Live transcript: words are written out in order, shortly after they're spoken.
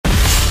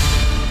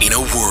In a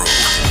world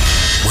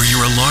where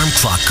your alarm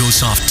clock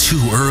goes off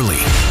too early.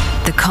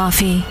 The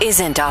coffee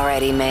isn't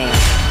already made.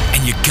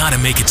 And you gotta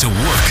make it to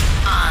work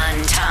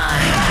On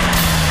time.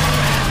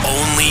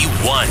 Only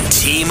one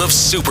team of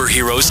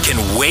superheroes can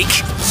wake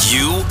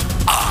you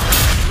up.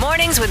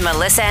 Mornings with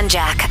Melissa and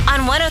Jack on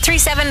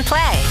 103.7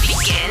 Play.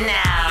 Begin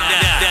now.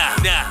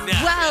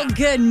 Well,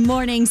 good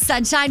morning,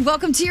 sunshine.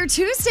 Welcome to your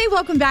Tuesday.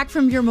 Welcome back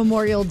from your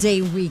Memorial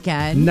Day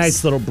weekend.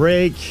 Nice little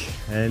break,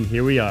 and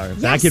here we are,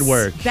 back at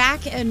work.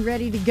 Back and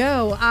ready to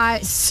go.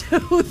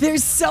 So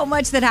there's so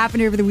much that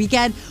happened over the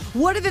weekend.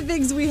 What are the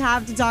things we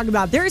have to talk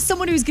about? There is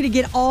someone who's going to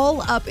get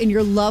all up in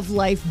your love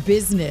life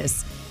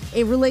business.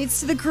 It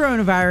relates to the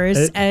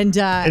coronavirus, and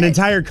an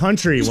entire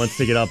country wants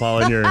to get up all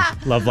in your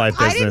love life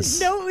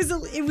business. I didn't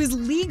know it was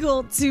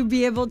legal to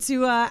be able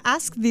to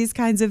ask these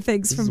kinds of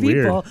things from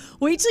weird. people.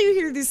 Wait till you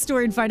hear this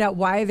story and find out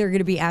why they're going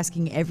to be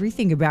asking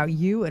everything about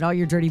you and all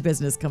your dirty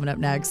business coming up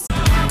next.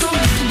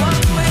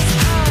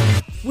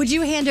 Would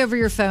you hand over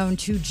your phone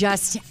to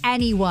just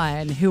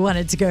anyone who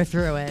wanted to go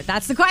through it?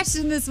 That's the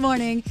question this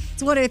morning.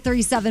 It's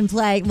 103.7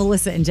 Play,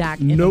 Melissa and Jack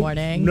in the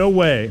morning. No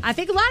way. I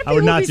think a lot of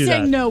people will be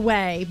saying no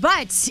way.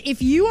 But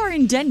if you are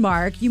in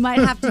Denmark, you might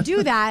have to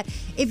do that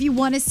if you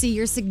want to see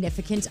your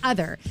significant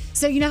other.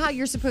 So you know how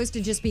you're supposed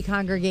to just be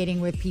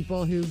congregating with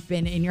people who've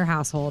been in your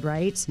household,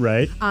 right?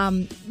 Right.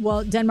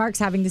 Well, Denmark's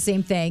having the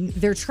same thing.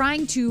 They're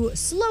trying to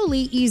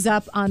slowly ease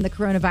up on the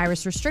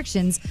coronavirus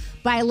restrictions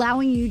by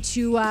allowing you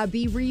to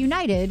be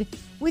reunited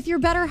with your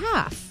better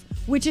half,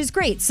 which is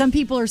great. Some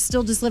people are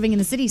still just living in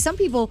the city. Some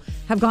people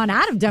have gone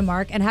out of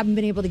Denmark and haven't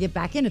been able to get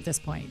back in at this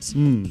point.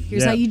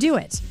 Here's how you do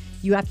it.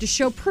 You have to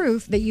show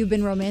proof that you've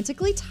been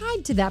romantically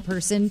tied to that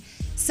person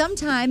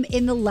sometime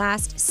in the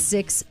last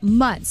 6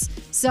 months.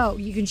 So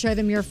you can show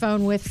them your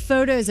phone with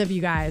photos of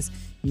you guys.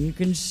 You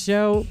can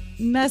show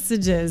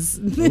messages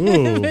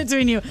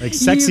between you. Like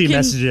sexy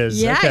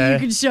messages. Yeah, okay. You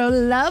can show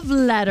love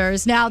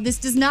letters. Now, this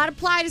does not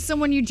apply to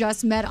someone you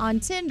just met on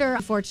Tinder.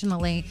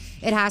 Unfortunately,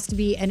 it has to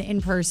be an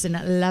in-person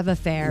love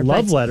affair.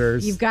 Love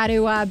letters. You've got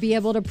to be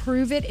able to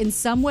prove it in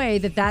some way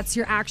that that's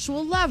your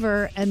actual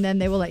lover, and then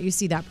they will let you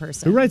see that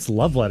person. Who writes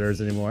love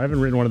letters anymore? I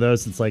haven't written one of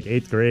those since like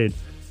 8th grade.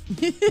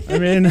 I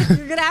mean,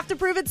 you're going to have to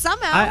prove it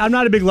somehow. I'm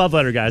not a big love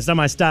letter guy. It's not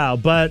my style.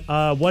 But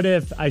what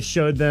if I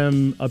showed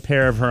them a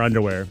pair of her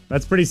underwear?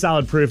 That's pretty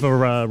solid proof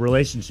of a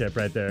relationship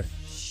right there.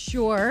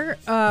 Sure.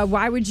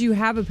 Why would you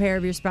have a pair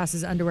of your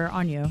spouse's underwear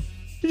on you?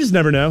 You just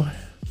never know.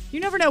 You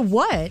never know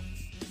what?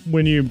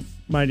 When you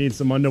might need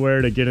some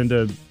underwear to get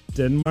into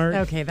Denmark.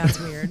 Okay, that's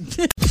weird.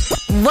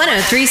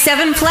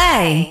 103.7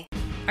 Play.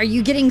 Are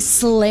you getting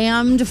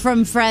slammed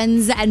from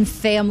friends and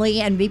family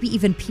and maybe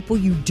even people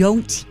you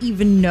don't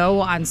even know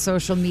on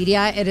social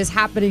media? It is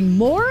happening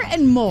more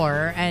and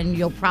more, and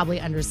you'll probably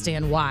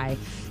understand why.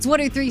 It's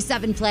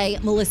 103.7 Play,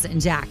 Melissa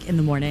and Jack in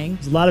the morning.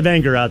 There's a lot of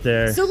anger out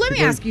there. So let me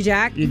ask you,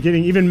 Jack. You're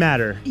getting even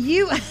madder.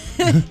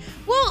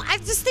 Well, I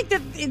just think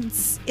that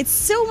it's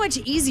so much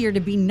easier to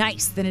be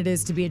nice than it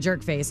is to be a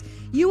jerk face.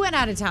 You went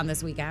out of town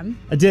this weekend.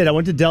 I did. I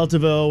went to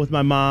Deltaville with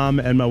my mom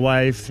and my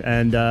wife,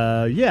 and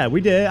yeah,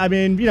 we did. I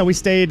mean, we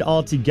stayed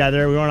all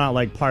together. We weren't out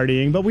like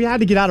partying, but we had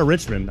to get out of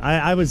Richmond.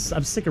 I'm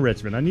sick of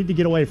Richmond. I need to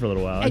get away for a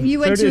little while. And you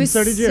went to a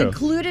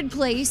secluded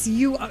place.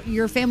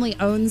 Your family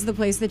owns the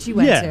place that you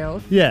went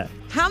to. Yeah.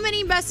 How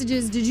many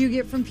messages did you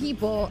get from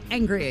people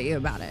angry at you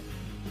about it?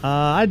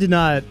 I did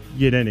not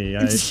get any.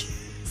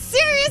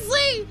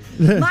 Seriously?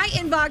 My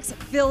inbox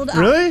filled up.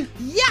 Really?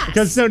 Yes.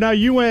 Because so now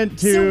you went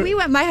to... So we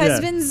went. My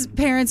husband's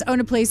parents own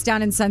a place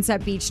down in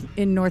Sunset Beach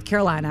in North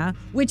Carolina,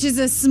 which is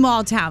a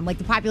small town. Like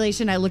the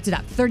population, I looked it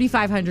up,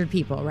 3,500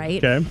 people,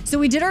 right? Okay. So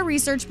we did our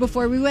research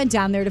before we went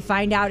down there to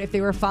find out if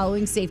they were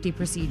following safety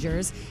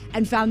procedures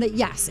and found that,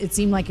 yes, it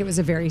seemed like it was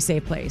a very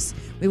safe place.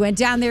 We went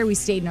down there. We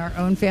stayed in our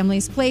own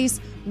family's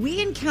place.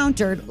 We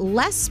encountered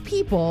less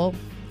people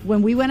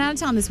when we went out of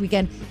town this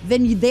weekend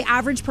than the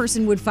average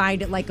person would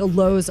find at like a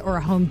Lowe's or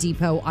a Home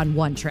Depot on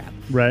one trip.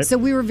 Right. So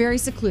we were very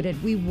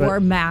secluded. We wore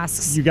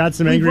masks. You got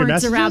some angry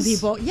messages? We weren't around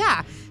people.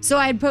 Yeah. So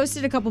I had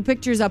posted a couple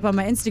pictures up on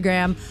my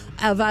Instagram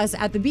of us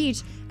at the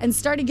beach and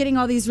started getting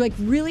all these like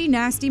really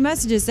nasty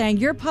messages saying,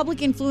 you're a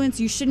public influence.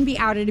 You shouldn't be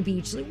out at a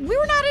beach. We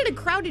were not at a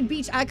crowded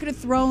beach. I could have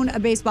thrown a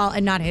baseball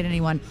and not hit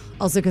anyone.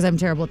 Also because I'm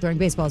terrible at throwing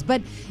baseballs.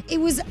 But it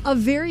was a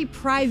very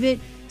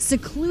private,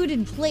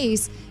 secluded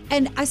place.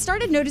 And I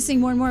started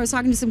noticing more and more, I was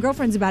talking to some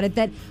girlfriends about it,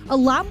 that a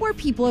lot more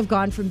people have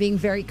gone from being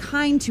very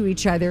kind to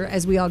each other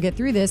as we all get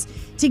through this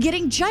to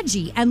getting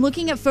judgy and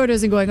looking at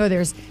photos and going, oh,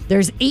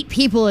 there's 8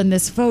 people in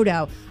this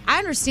photo. I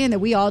understand that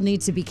we all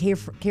need to be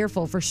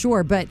careful for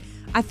sure, but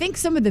I think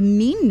some of the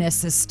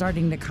meanness is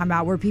starting to come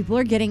out where people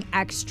are getting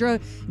extra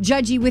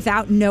judgy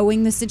without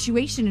knowing the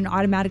situation and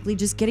automatically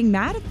just getting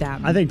mad at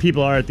them. I think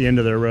people are at the end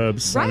of their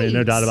ropes. Right. I mean,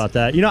 no doubt about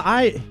that.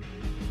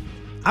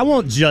 I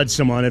won't judge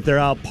someone if they're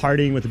out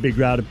partying with a big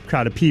crowd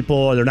of people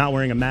or they're not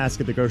wearing a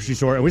mask at the grocery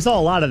store. And we saw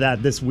a lot of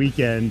that this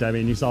weekend. I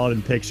mean, you saw it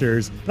in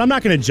pictures. But I'm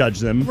not going to judge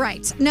them.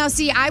 Right. Now,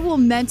 see, I will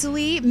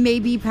mentally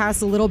maybe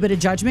pass a little bit of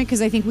judgment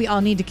because I think we all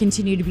need to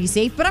continue to be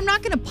safe. But I'm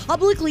not going to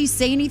publicly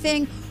say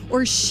anything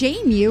or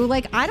shame you.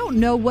 Like, I don't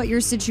know what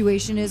your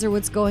situation is or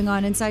what's going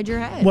on inside your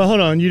head. Well, hold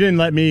on. You didn't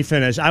let me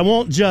finish. I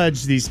won't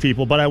judge these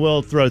people, but I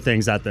will throw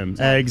things at them.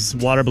 Eggs,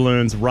 water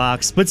balloons,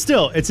 rocks. But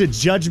still, it's a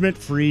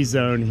judgment-free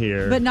zone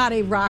here. But not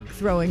a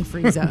rock-throwing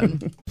free zone.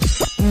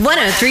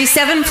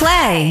 1037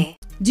 Play.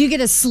 Do you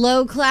get a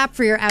slow clap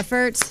for your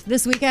effort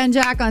this weekend,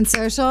 Jack, on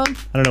social? I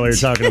don't know what you're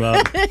talking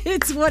about.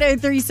 It's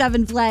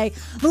 1037 Play.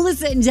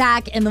 Melissa and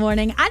Jack in the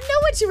morning. I know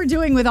what you were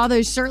doing with all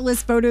those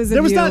shirtless photos of you.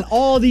 There was not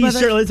all these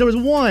shirtless. There was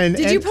one.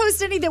 Did you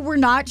post any that were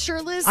not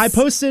shirtless? I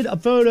posted a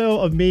photo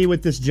of me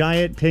with this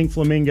giant pink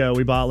flamingo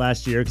we bought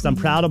last year because I'm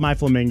proud of my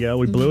flamingo.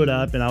 We blew it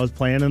up and I was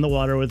playing in the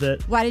water with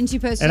it. Why didn't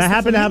you post And I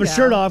happened to have a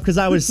shirt off because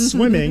I was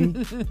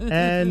swimming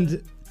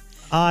and...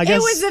 I guess, it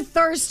was a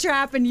thirst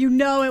trap, and you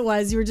know it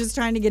was. You were just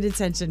trying to get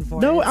attention for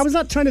it. No, I was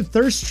not trying to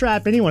thirst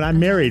trap anyone.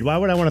 I'm married. Why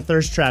would I want to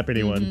thirst trap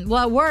anyone?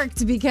 Well, it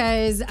worked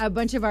because a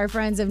bunch of our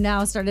friends have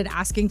now started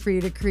asking for you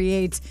to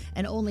create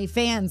an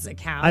OnlyFans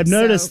account. I've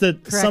noticed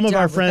that some of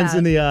our friends that.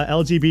 in the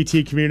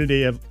LGBT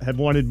community have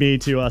wanted me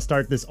to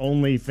start this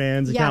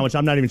OnlyFans account, which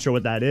I'm not even sure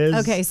what that is.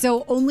 Okay,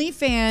 so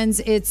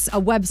OnlyFans, it's a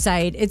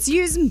website. It's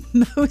used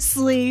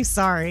mostly,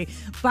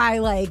 by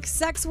like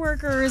sex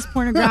workers,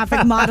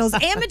 pornographic models,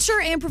 amateur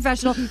and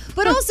professional.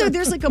 But also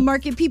there's like a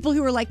market, people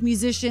who are like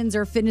musicians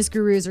or fitness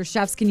gurus or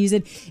chefs can use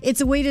it. It's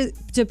a way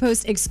to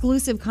post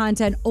exclusive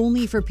content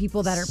only for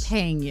people that are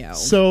paying you.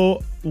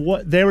 So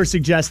what they were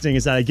suggesting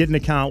is that I get an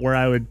account where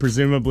I would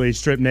presumably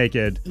strip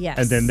naked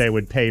and then they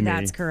would pay me.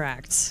 That's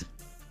correct.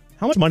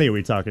 How much money are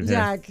we talking here?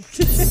 Jack.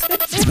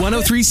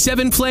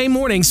 1037 Play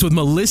mornings with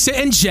Melissa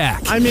and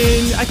Jack. I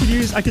mean,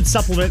 I could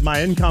supplement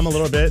my income a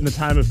little bit in the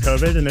time of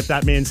COVID, and if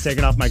that means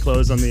taking off my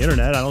clothes on the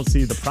internet, I don't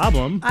see the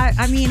problem.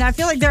 I mean, I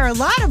feel like there are a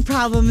lot of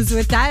problems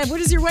with that. What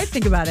does your wife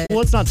think about it? Well,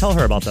 let's not tell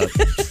her about that.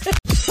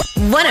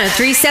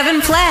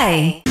 1037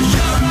 Play.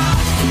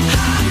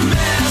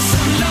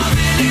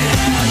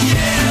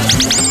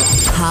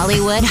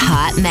 Hollywood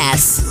Hot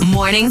Mess.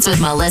 Mornings with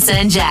Melissa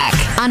and Jack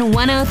on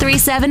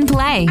 1037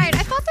 Play. All right,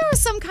 I thought there was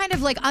some kind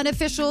of like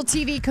unofficial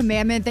TV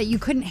commandment that you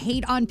couldn't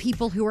hate on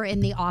people who are in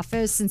The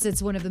Office since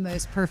it's one of the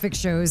most perfect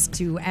shows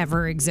to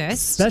ever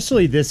exist.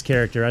 Especially this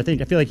character. I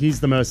feel like he's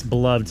the most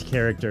beloved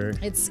character.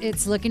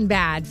 It's looking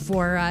bad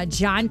for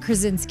John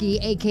Krasinski,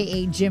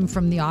 a.k.a. Jim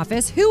from The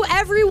Office, who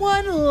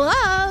everyone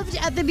loved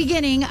at the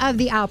beginning of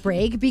the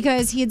outbreak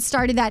because he had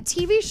started that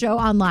TV show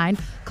online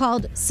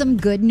called Some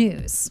Good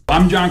News.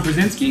 I'm John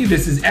Krasinski.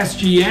 This is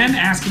SGN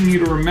asking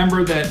you to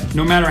remember that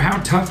no matter how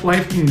tough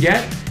life can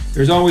get,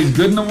 there's always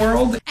good in the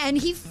world. And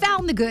he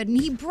found the good and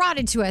he brought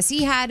it to us.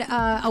 He had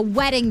a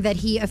wedding that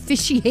he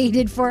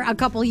officiated for a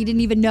couple he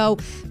didn't even know,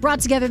 brought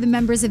together the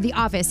members of The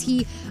Office.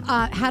 He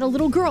had a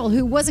little girl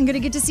who wasn't going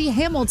to get to see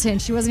Hamilton.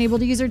 She wasn't able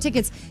to use her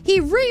tickets. He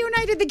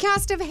reunited the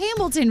cast of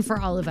Hamilton for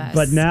all of us.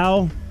 But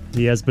now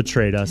he has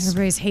betrayed us.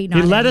 Everybody's hating on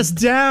him. He let us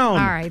down.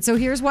 All right, so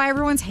here's why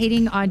everyone's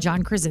hating on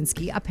John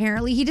Krasinski.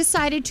 Apparently, he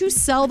decided to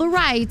sell the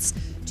rights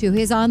to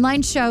his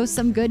online show,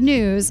 Some Good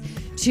News,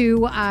 to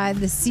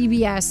the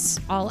CBS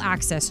All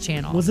Access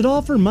channel. Was it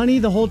all for money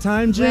the whole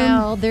time, Jim?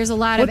 Well, there's a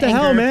lot of anger. What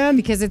the hell, man?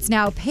 Because it's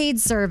now a paid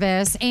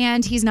service,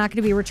 and he's not going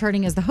to be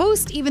returning as the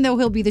host, even though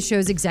he'll be the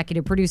show's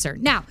executive producer.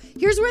 Now,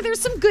 here's where there's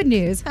some good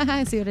news.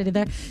 See what I did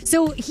there?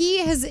 So he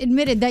has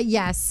admitted that,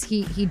 yes,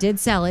 he did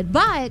sell it,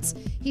 but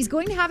he's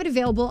going to have it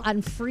available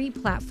on free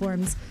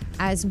platforms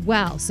as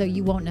well, so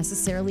you won't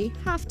necessarily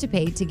have to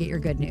pay to get your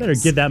good news. Better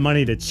give that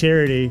money to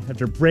charity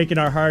after breaking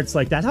our hearts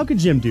like that. How could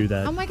Jim do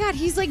that? Oh my God,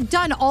 he's like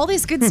done all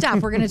this good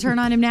stuff. We're going to turn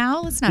on him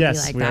now? Let's not be like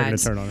that. Yes, we are going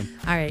to turn on him.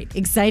 All right,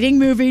 exciting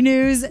movie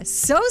news.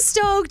 So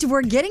stoked.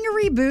 We're getting a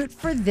reboot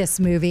for this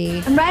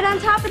movie. I'm right on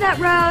top of that,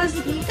 Rose.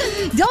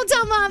 Don't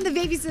Tell Mom The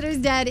Babysitter's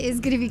Dead is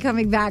going to be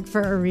coming back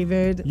for a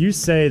reboot. You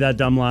say that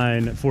dumb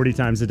line 40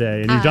 times a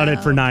day, and you've done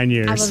it for 9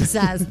 years. I'm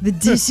obsessed. The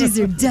dishes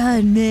are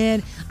done,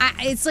 man.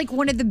 It's like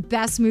one of the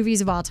best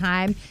movies of all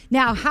time.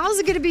 Now, how's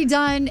it going to be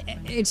done?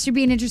 It should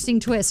be an interesting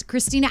twist.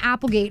 Christina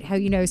Applegate,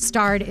 who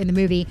starred in the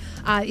movie,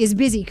 is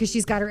busy because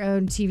she's got her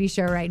own TV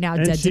show right now,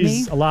 and Dead to Me.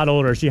 she's a lot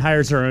older. She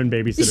hires her own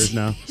babysitters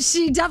now.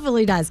 She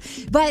definitely does.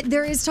 But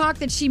there is talk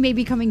that she may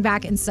be coming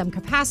back in some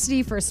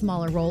capacity for a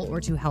smaller role or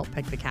to help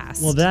pick the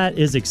cast. Well, that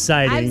is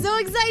exciting. I'm so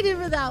excited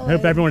for that one. I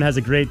hope everyone has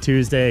a great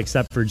Tuesday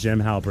except for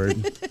Jim Halpert.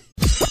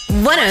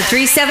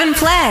 1037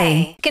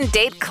 Play. Can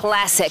date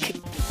classic.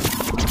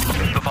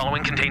 The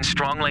following contains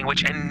strong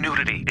language and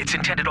nudity. It's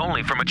intended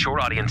only for mature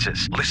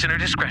audiences. Listener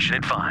discretion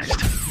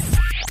advised.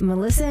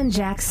 Melissa and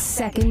Jack's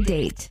second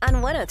date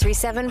on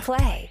 1037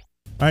 Play.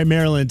 All right,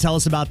 Marilyn, tell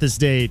us about this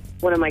date.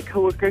 One of my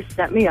coworkers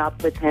set me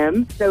up with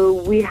him,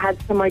 so we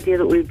had some idea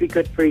that we would be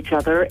good for each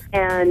other,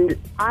 and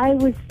I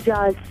was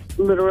just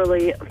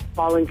literally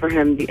falling for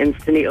him the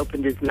instant he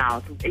opened his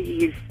mouth.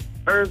 He's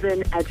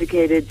urban,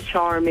 educated,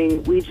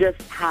 charming. We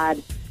just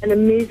had an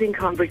amazing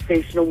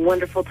conversation, a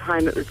wonderful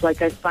time. It was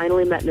like I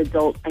finally met an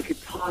adult I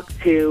could talk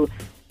to,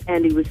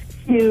 and he was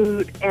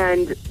cute,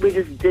 and we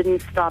just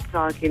didn't stop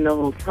talking the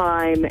whole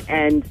time,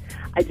 and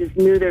I just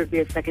knew there would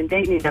be a second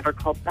date, and he never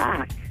called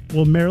back.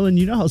 Well, Marilyn,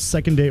 you know how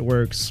second date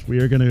works. We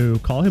are going to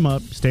call him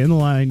up, stay in the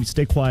line,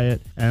 stay quiet,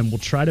 and we'll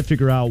try to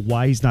figure out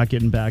why he's not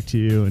getting back to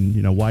you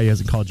and, why he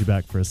hasn't called you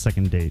back for a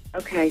second date.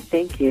 Okay,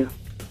 thank you.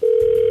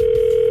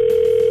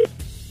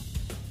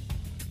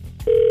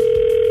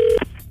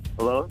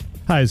 Hello?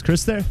 Hi, is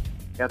Chris there?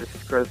 Yeah, this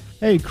is Chris.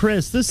 Hey,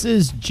 Chris, this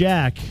is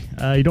Jack.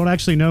 You don't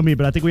actually know me,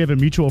 but I think we have a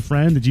mutual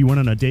friend that you went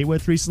on a date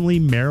with recently,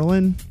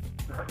 Marilyn.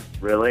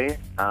 Really?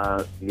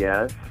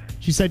 Yes.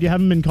 She said you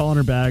haven't been calling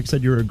her back,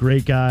 said you're a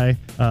great guy,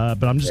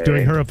 but I'm just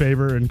doing her a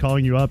favor and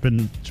calling you up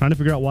and trying to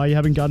figure out why you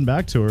haven't gotten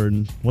back to her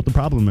and what the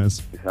problem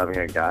is. She's having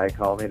a guy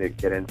call me to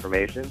get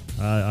information?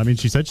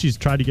 She said she's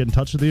tried to get in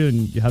touch with you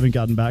and you haven't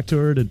gotten back to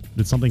her.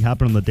 Did something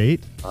happen on the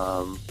date?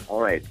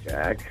 All right,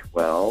 Jack.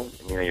 Well,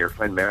 your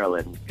friend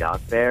Marilyn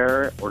got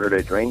there, ordered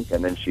a drink,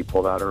 and then she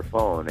pulled out her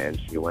phone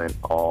and she went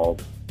all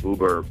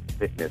Uber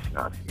fitness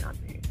Nazi on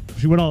me.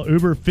 She went all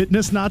Uber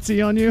fitness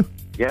Nazi on you?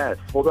 Yes,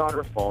 pulled out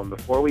her phone.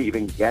 Before we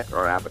even get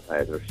our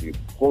appetizer, she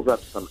pulled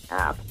up some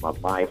app, my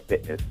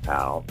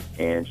MyFitnessPal,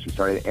 and she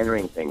started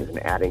entering things and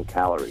adding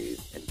calories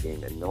and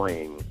being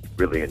annoying,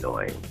 really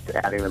annoying,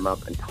 adding them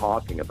up and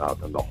talking about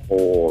them the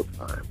whole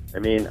time.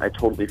 I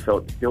totally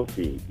felt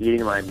guilty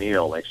eating my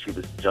meal like she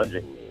was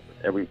judging me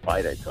with every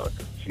bite I took.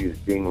 She was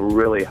being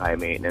really high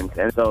maintenance,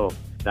 and so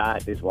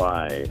that is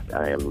why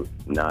I am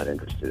not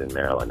interested in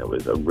Marilyn. It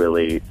was a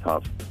really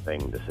tough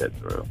thing to sit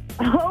through.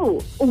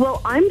 Oh,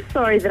 well, I'm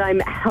sorry that I'm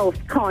health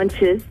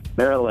conscious.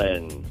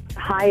 Marilyn.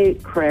 Hi,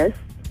 Chris.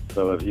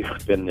 So have you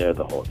been there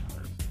the whole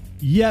time?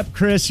 Yep,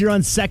 Chris, you're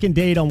on second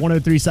date on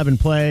 103.7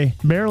 Play.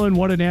 Marilyn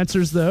wanted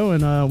answers, though,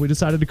 and we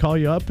decided to call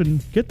you up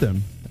and get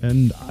them.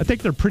 And I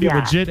think they're pretty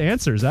legit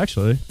answers,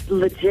 actually.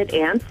 Legit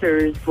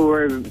answers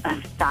for a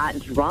fat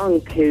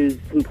drunk who's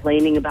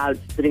complaining about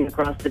sitting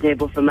across the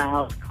table from a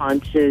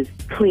health-conscious,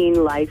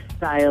 clean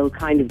lifestyle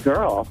kind of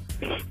girl.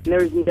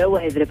 There's no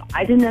way that if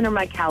I didn't enter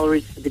my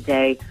calories for the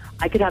day,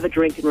 I could have a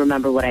drink and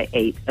remember what I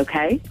ate,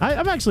 okay?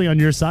 I'm actually on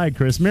your side,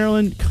 Chris.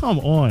 Marilyn, come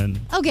on.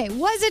 Okay,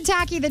 was it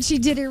tacky that she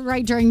did it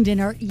right during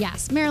dinner?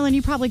 Yes. Marilyn,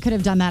 you probably could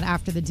have done that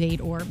after the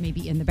date or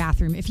maybe in the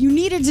bathroom if you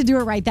needed to do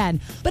it right then.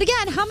 But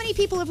again, how many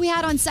people have we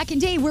had on second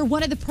date where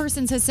one of the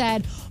persons has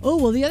said, oh,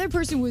 well, the other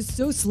person was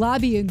so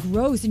slobby and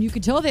gross and you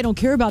could tell they don't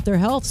care about their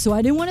health, so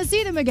I didn't want to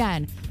see them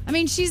again.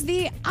 She's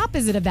the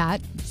opposite of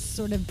that,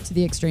 sort of to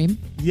the extreme.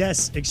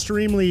 Yes,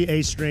 extremely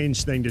a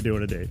strange thing to do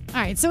on a date. All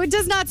right, so it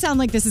does not sound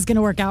like this is going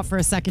to work out for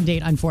a second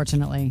date,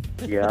 unfortunately.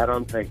 Yeah, I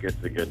don't think it's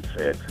a good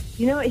fit.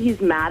 You know what he's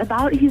mad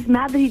about? He's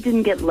mad that he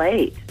didn't get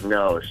laid.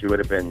 No, she would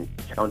have been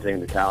counting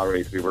the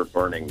calories we were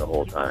burning the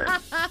whole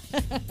time.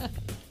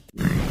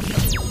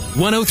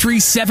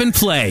 103.7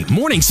 Play,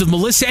 Mornings with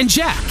Melissa and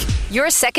Jack. Your second